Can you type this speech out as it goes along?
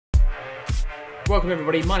Welcome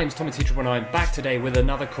everybody, my name is Tommy299, back today with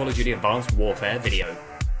another Call of Duty Advanced Warfare video.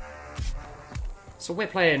 So we're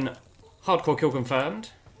playing Hardcore Kill Confirmed,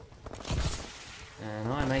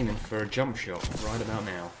 and I'm aiming for a jump shot right about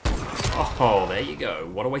now. Oh, there you go,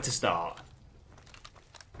 what a way to start.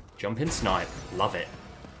 Jump in snipe, love it.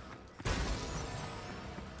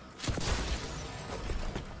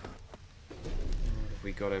 What have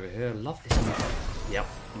we got over here? Love this one. Yep,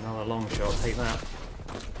 another long shot, take that.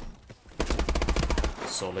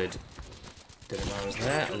 Solid. Didn't know I was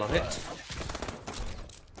there. Love it.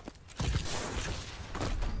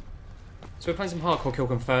 So we're playing some Hardcore Kill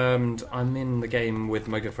Confirmed. I'm in the game with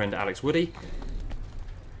my good friend Alex Woody.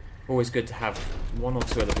 Always good to have one or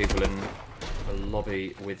two other people in a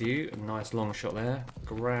lobby with you. A nice long shot there.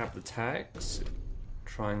 Grab the tags.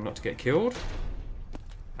 Trying not to get killed.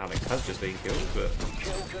 Alex has just been killed, but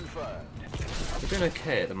we're doing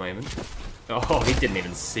okay at the moment. Oh, he didn't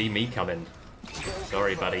even see me coming.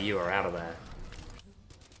 Sorry, buddy, you are out of there.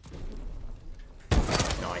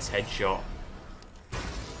 Nice headshot.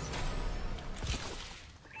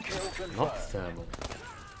 Not thermal.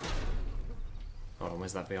 Hold on,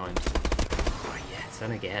 where's that behind? Oh, yes,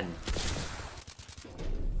 and again.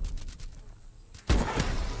 I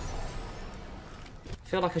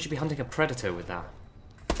feel like I should be hunting a predator with that.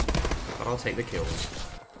 But I'll take the kills.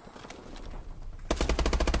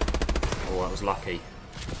 Oh, that was lucky.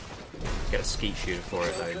 Get a skeet shooter for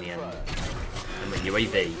it though in the end. And the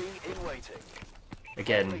UAV.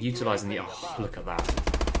 Again, utilising the... Oh, look at that.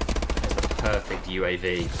 There's the perfect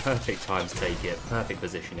UAV. Perfect time to take it. Perfect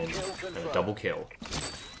positioning. And a double kill.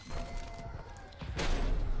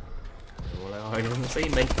 Well, he doesn't see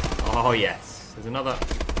me. Oh yes. There's another.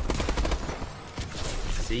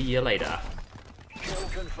 See you later.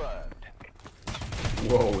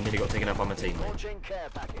 Whoa, nearly got taken out by my teammate.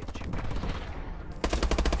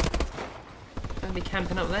 Don't be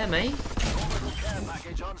camping up there, mate.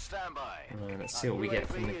 Let's see what we get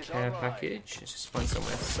from the care package. Let's just find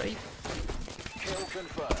somewhere safe.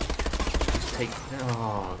 Just take...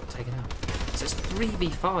 Oh, I got taken out. So it's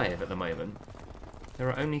 3v5 at the moment. There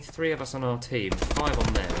are only 3 of us on our team, 5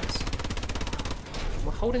 on theirs.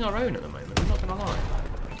 We're holding our own at the moment, I'm not going to lie.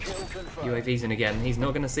 UAV's in again. He's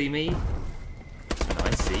not going to see me. And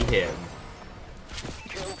I see him.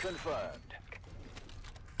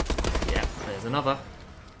 Yeah, there's another.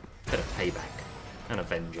 Bit of payback. An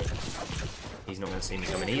Avenger. He's not going to see me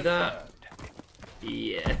coming either.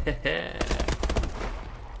 Yeah.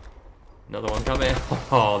 Another one coming.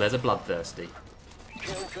 Oh, there's a bloodthirsty.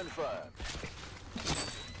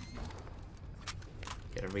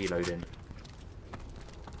 Get a reload in.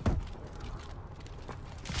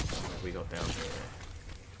 What have we got down here?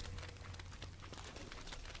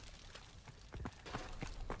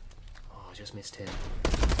 Oh, I just missed him.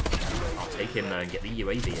 I'll take him though and get the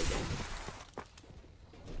UAV again.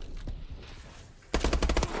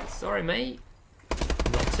 Sorry, mate.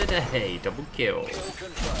 Not today. Double kill.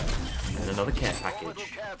 And another care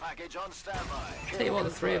package. Tell you what, the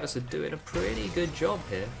 3 of us are doing a pretty good job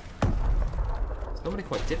here. It's normally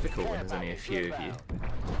quite difficult when there's only a few of you.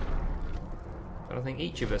 But I think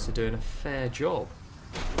each of us are doing a fair job.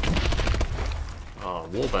 Ah,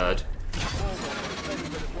 Warbird.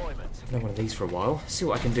 I've known one of these for a while. Let's see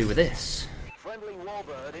what I can do with this. Friendly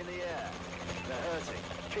Warbird in the air. They're hurting.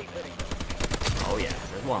 Keep hitting them. Oh yeah,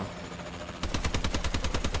 there's one.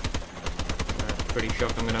 Pretty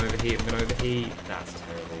shocked. I'm going to overheat. I'm going to overheat. That's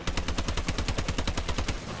terrible.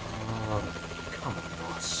 Oh, come on,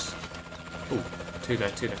 boss. Ooh, 2 there,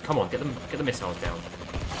 2 there. Come on, get the missiles down.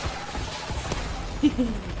 Yep,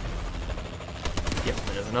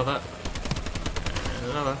 there's another.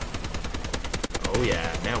 And another. Oh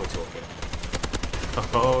yeah, now we're talking.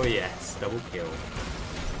 Oh yes, double kill.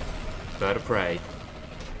 Bird of prey.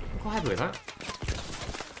 I'm quite happy with that.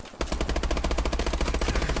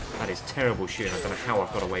 That is terrible shooting. I don't know how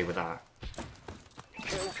I've got away with that.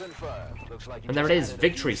 And there it is,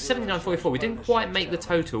 victory, 79-44. We didn't quite make the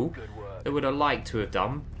total that would have liked to have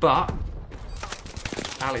done, but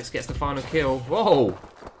Alex gets the final kill. Whoa!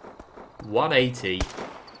 180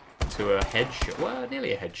 to a headshot. Well,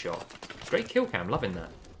 nearly a headshot. Great kill cam, loving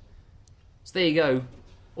that. So there you go.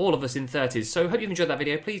 All of us in 30s. So hope you've enjoyed that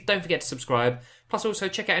video. Please don't forget to subscribe. Plus also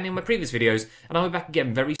check out any of my previous videos. And I'll be back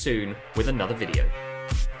again very soon with another video.